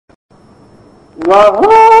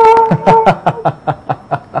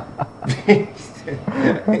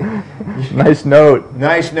Nice note.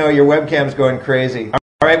 Nice note. Your webcam's going crazy. All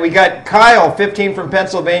right, we got Kyle, 15 from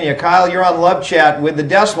Pennsylvania. Kyle, you're on Love Chat with the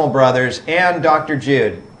Decimal Brothers and Dr.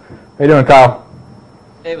 Jude. How you doing, Kyle?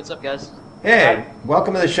 Hey, what's up, guys? Hey,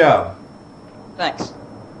 welcome to the show. Thanks.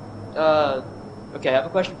 Okay, I have a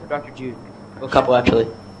question for Dr. Jude. Well, a couple, actually.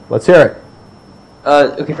 Let's hear it.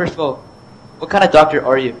 Okay, first of all, what kind of doctor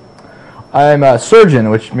are you? I'm a surgeon,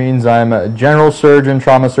 which means I'm a general surgeon,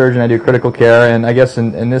 trauma surgeon. I do critical care, and I guess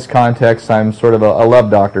in this context, I'm sort of a love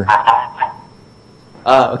doctor.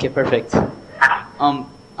 Okay, perfect. I'm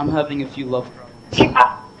having a few love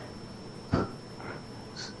problems.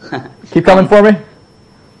 Keep coming for me?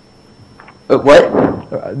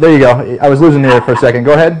 What? There you go. I was losing you there for a second.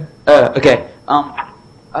 Go ahead. Okay.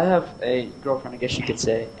 I have a girlfriend, I guess you could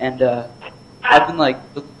say, and I've been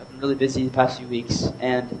really busy the past few weeks,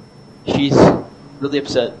 and she's really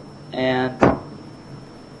upset and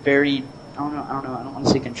very, I don't know, I don't want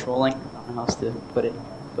to say controlling, I don't know how else to put it,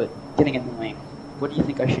 but getting annoying. What do you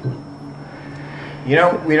think I should do? You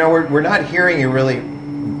know, we're not hearing you really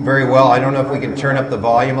very well. I don't know if we can turn up the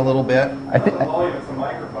volume a little bit.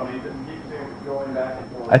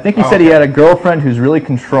 I think he said he had a girlfriend who's really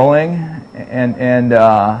controlling, and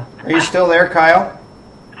Are you still there, Kyle?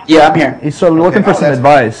 Yeah, I'm here. he's sort of looking for some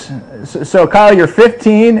advice. So, Kyle, you're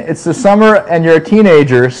 15, it's the summer, and you're a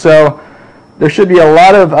teenager, so there should be a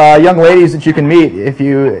lot of young ladies that you can meet if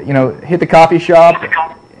you hit the coffee shop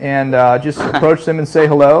and just approach them and say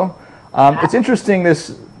hello. It's interesting,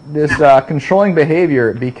 this controlling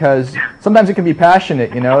behavior, because sometimes it can be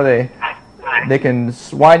passionate. They can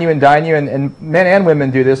swine you and dine you, and men and women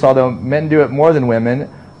do this, although men do it more than women.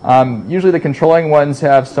 Usually the controlling ones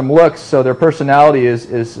have some looks, so their personality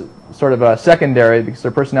is sort of secondary, because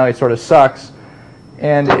their personality sort of sucks.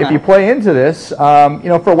 And if you play into this, for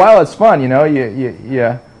a while it's fun. You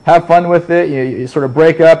have fun with it. You sort of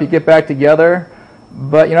break up, you get back together.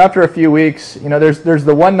 But after a few weeks, there's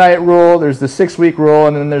the 1 night rule, there's the 6-week rule,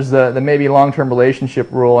 and then there's the maybe long-term relationship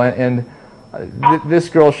rule. And this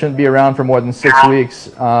girl shouldn't be around for more than 6 weeks.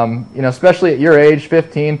 Especially at your age,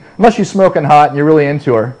 15, unless she's smoking hot and you're really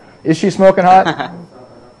into her. Is she smoking hot?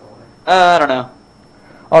 I don't know.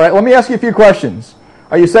 All right, let me ask you a few questions.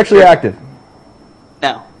 Are you sexually active?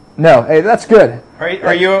 No. No. Hey, that's good.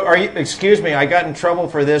 Are you? Excuse me, I got in trouble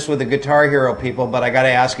for this with the Guitar Hero people, but I got to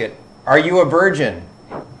ask it. Are you a virgin?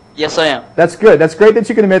 Yes, I am. That's good. That's great that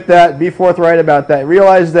you can admit that. Be forthright about that.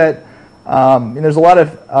 Realize that there's a lot of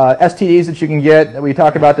STDs that you can get. We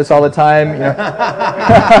talk about this all the time.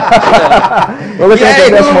 We're looking at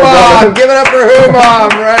the Homam! Give it up for Homam!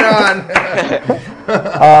 Right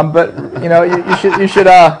on. But you should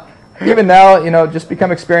even now just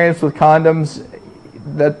become experienced with condoms.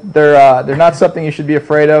 That they're not something you should be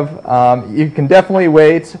afraid of. You can definitely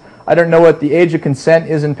wait. I don't know what the age of consent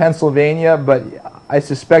is in Pennsylvania, but I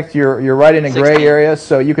suspect you're right in a gray 16. area,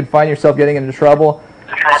 so you could find yourself getting into trouble.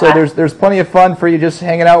 So there's plenty of fun for you just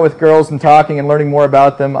hanging out with girls and talking and learning more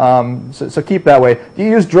about them. So keep that way. Do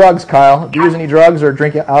you use drugs, Kyle? Do you use any drugs or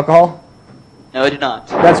drink alcohol? No, I do not.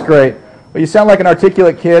 That's great. Well, you sound like an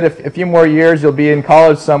articulate kid. A few more years, you'll be in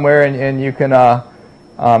college somewhere, and you can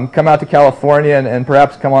come out to California and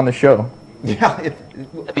perhaps come on the show. Yeah,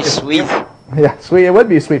 That'd be sweet. Yeah, sweet. It would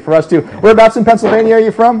be sweet for us too. Whereabouts in Pennsylvania are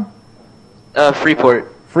you from?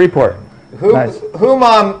 Freeport. Freeport. Nice.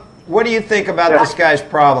 Homam, what do you think about this guy's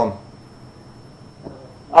problem?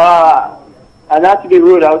 Not to be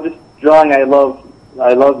rude, I was just drawing I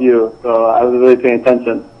love you, so I was really paying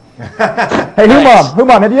attention. Hey,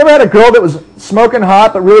 Homam, have you ever had a girl that was smoking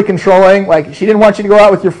hot but really controlling? Like, she didn't want you to go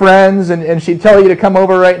out with your friends, and she'd tell you to come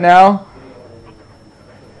over right now?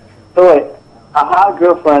 So wait, a hot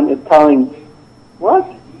girlfriend is telling, what?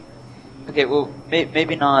 Okay, well,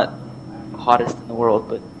 maybe not hottest in the world,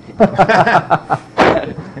 but I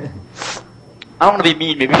don't want to be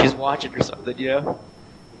mean. Maybe she's watching or something,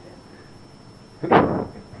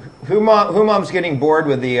 Homam's getting bored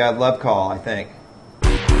with the love call, I think.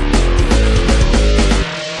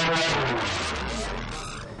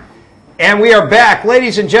 And we are back,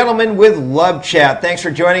 ladies and gentlemen, with Love Chat. Thanks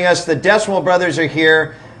for joining us. The Decimal Brothers are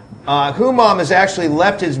here. Homam has actually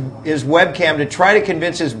left his webcam to try to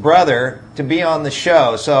convince his brother to be on the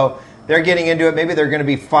show. So they're getting into it. Maybe they're going to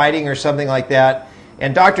be fighting or something like that.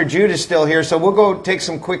 And Dr. Jude is still here, so we'll go take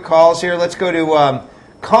some quick calls here. Let's go to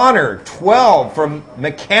Connor, 12, from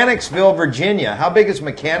Mechanicsville, Virginia. How big is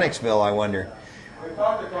Mechanicsville, I wonder? We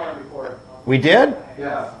talked to Connor before. We did?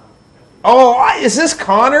 Yeah. Oh, is this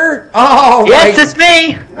Connor? Oh, yes, it's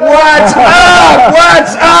me. What's up?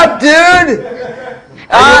 What's up, dude?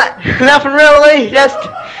 Nothing really. Just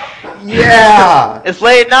Yeah. it's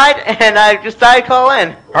late at night, and I decided to call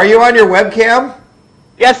in. Are you on your webcam?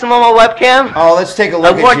 Yes, I'm on my webcam. Oh, let's take a I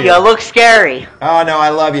look at warned you. you. I look scary. Oh, no, I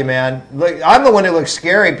love you, man. Look, I'm the one who looks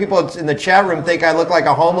scary. People in the chat room think I look like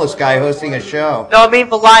a homeless guy hosting a show. No, I mean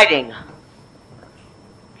for lighting.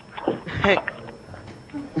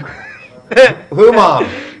 Homam,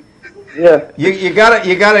 Yeah. you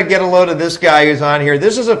gotta get a load of this guy who's on here.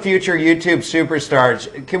 This is a future YouTube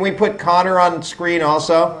superstar. Can we put Connor on screen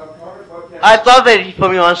also? I'd love it if you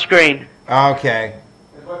put me on screen. Okay.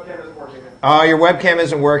 His webcam isn't working. Oh, your webcam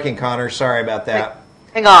isn't working, Connor. Sorry about that.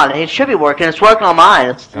 Hang on, it should be working. It's working on mine.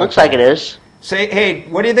 It looks Okay. like it is. Say, hey,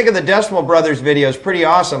 what do you think of the Decimal Brothers videos? Pretty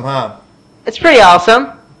awesome, huh? It's pretty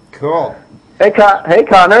awesome. Cool. Hey,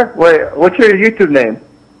 Connor. Wait, what's your YouTube name?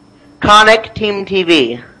 Conic Team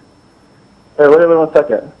TV. Wait, wait 1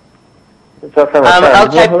 second. It's up from my phone.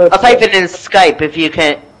 I'll type it in Skype if you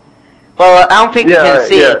can. Well, I don't think you can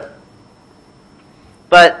see it.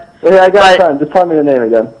 But Yeah, I got time. Just tell me the name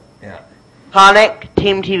again. Yeah. Conic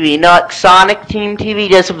Team TV, not Sonic Team TV,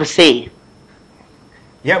 just with a C.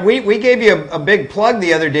 Yeah, we gave you a big plug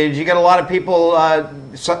the other day. Did you get a lot of people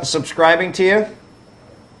subscribing to you?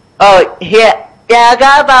 Oh, yeah. Yeah, I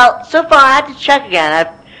got about, so far, I have to check again.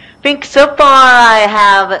 I think so far I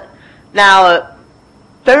have now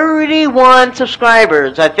 31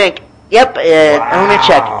 subscribers, I think. Yep, let me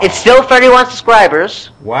check. It's still 31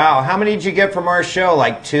 subscribers. Wow. How many did you get from our show?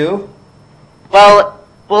 Like 2? Well,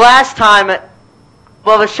 last time,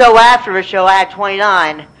 the show after the show, I had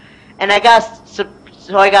 29. And I got, so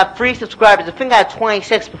I got 3 subscribers. I think I had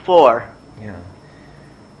 26 before. Yeah.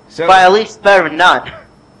 So, But at least better than none.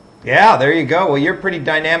 yeah, there you go. Well, you're a pretty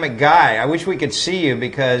dynamic guy. I wish we could see you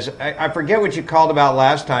because I forget what you called about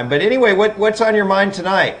last time. But anyway, what's on your mind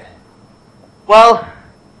tonight? Well,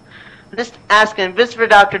 I'm just asking, this is for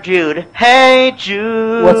Dr. Jude. Hey,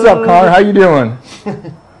 Jude. What's up, Connor? How you doing?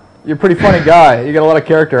 You're a pretty funny guy. You got a lot of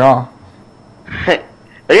character, huh?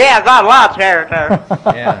 Yeah, I got a lot of character.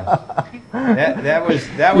 Yeah. That was.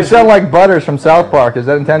 You sound like Butters from South Park. Is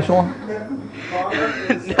that intentional?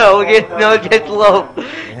 No,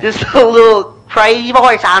 just a little crazy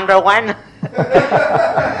voice, Andrew.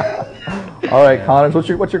 All right, Connors.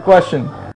 What's your question?